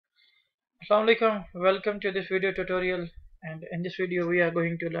Assalamu alaikum, welcome to this video tutorial, and in this video we are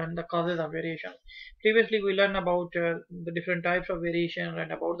going to learn the causes of variation. Previously we learned about the different types of variation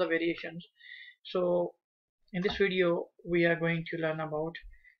and about the variations. So in this video we are going to learn about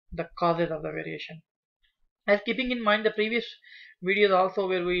the causes of the variation. As keeping in mind the previous videos also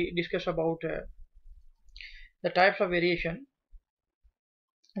where we discussed about the types of variation,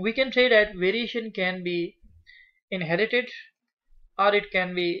 we can say that variation can be inherited or it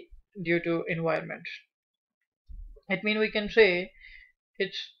can be due to environment. It means we can say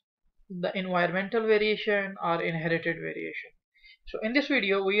it's the environmental variation or inherited variation. So in this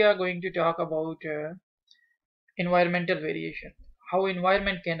video we are going to talk about environmental variation, how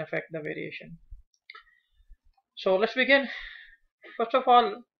environment can affect the variation. So let's begin. First of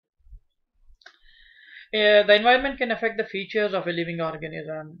all, the environment can affect the features of a living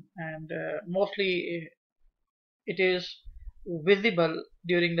organism, and mostly it is visible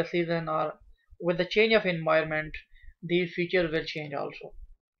during the season, or with the change of environment these features will change also.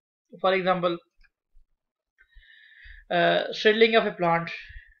 For example, seedling of a plant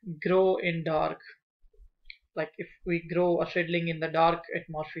grow in dark. Like if we grow a seedling in the dark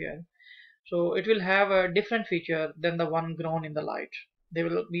atmosphere, so it will have a different feature than the one grown in the light. They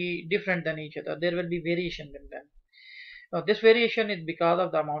will be different than each other. There will be variation in them. Now this variation is because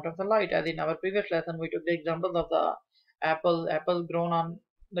of the amount of the light. As in our previous lesson we took the examples of the apple grown on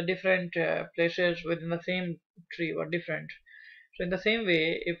the different places within the same tree were different. So in the same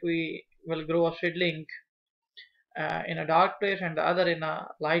way, if we will grow a seedling in a dark place and the other in a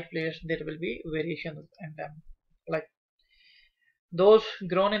light place, there will be variations in them. Like those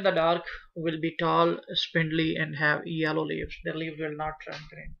grown in the dark will be tall, spindly, and have yellow leaves. Their leaves will not turn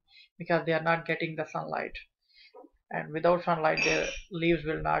green because they are not getting the sunlight, and without sunlight their leaves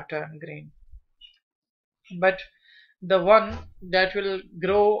will not turn green. But the one that will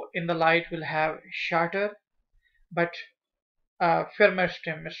grow in the light will have shorter but firmer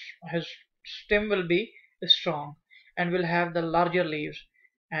stem. His stem will be strong and will have the larger leaves,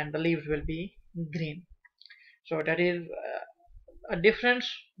 and the leaves will be green. So that is a difference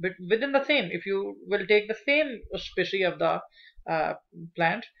within the same. If you will take the same species of the uh,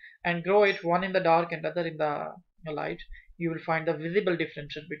 plant and grow it one in the dark and other in the light, you will find the visible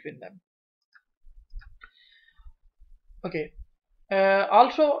differences between them. Okay.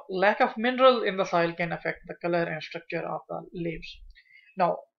 Also, lack of minerals in the soil can affect the color and structure of the leaves.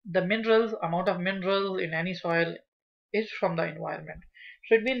 Now, the minerals, amount of minerals in any soil is from the environment.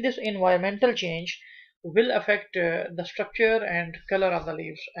 So it means this environmental change will affect the structure and color of the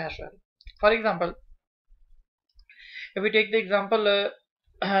leaves as well. For example, if we take the example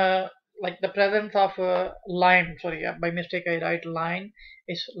like the presence of lime, sorry, by mistake I write lime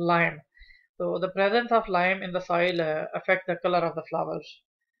is lime. So the presence of lime in the soil affect the color of the flowers.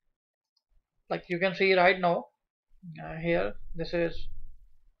 Like you can see right now, here this is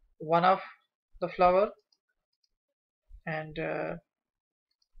one of the flower, and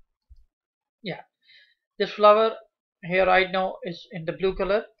yeah, this flower here right now is in the blue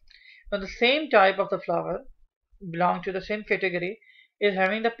color. Now the same type of the flower belong to the same category is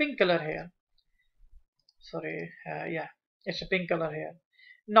having the pink color here. Sorry, yeah, it's a pink color here.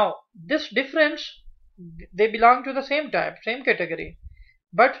 Now this difference, they belong to the same type, same category,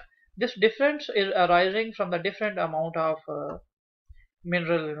 but this difference is arising from the different amount of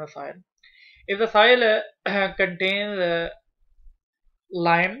mineral in the soil. If the soil contains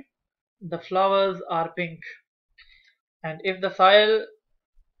lime, the flowers are pink, and if the soil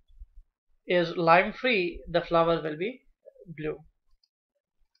is lime free, the flowers will be blue.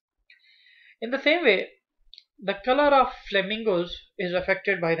 In the same way, the color of flamingos is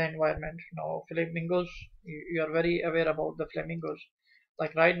affected by the environment. Now flamingos, you are very aware about the flamingos.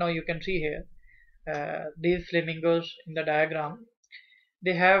 Like right now you can see here these flamingos in the diagram,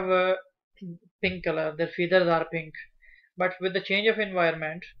 they have pink color, their feathers are pink, but with the change of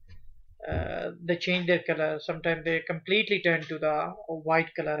environment they change their color. Sometimes they completely turn to the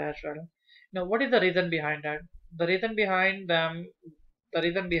white color as well. Now what is the reason behind that? The reason behind them, the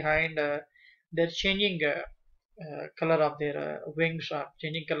reason behind their changing color of their wings or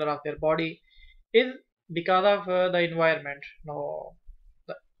changing color of their body is because of the environment. Now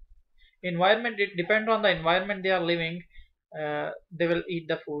the environment, it depends on the environment they are living. They will eat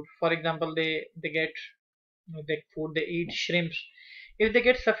the food. For example, they get the food, they eat shrimps. If they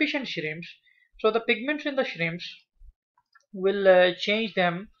get sufficient shrimps, so the pigments in the shrimps will change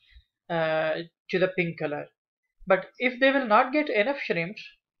them uh, to the pink color. But if they will not get enough shrimps,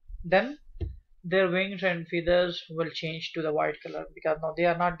 then their wings and feathers will change to the white color because now they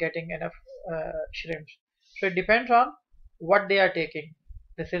are not getting enough shrimps. So it depends on what they are taking.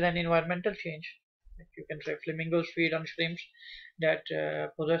 This is an environmental change. Like you can say flamingos feed on shrimps that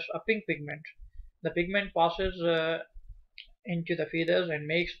possess a pink pigment. The pigment passes into the feathers and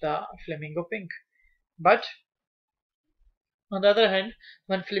makes the flamingo pink. But on the other hand,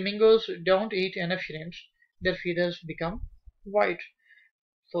 when flamingos don't eat enough shrimps, their feathers become white.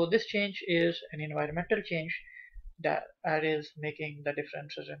 So this change is an environmental change that is making the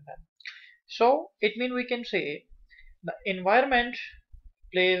differences in them. So it means we can say the environment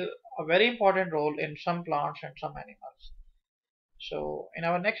plays a very important role in some plants and some animals. So in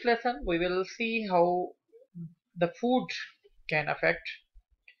our next lesson, we will see how the food can affect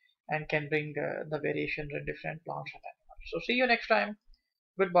and can bring the variations in different plants and animals. So see you next time.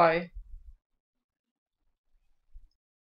 Goodbye.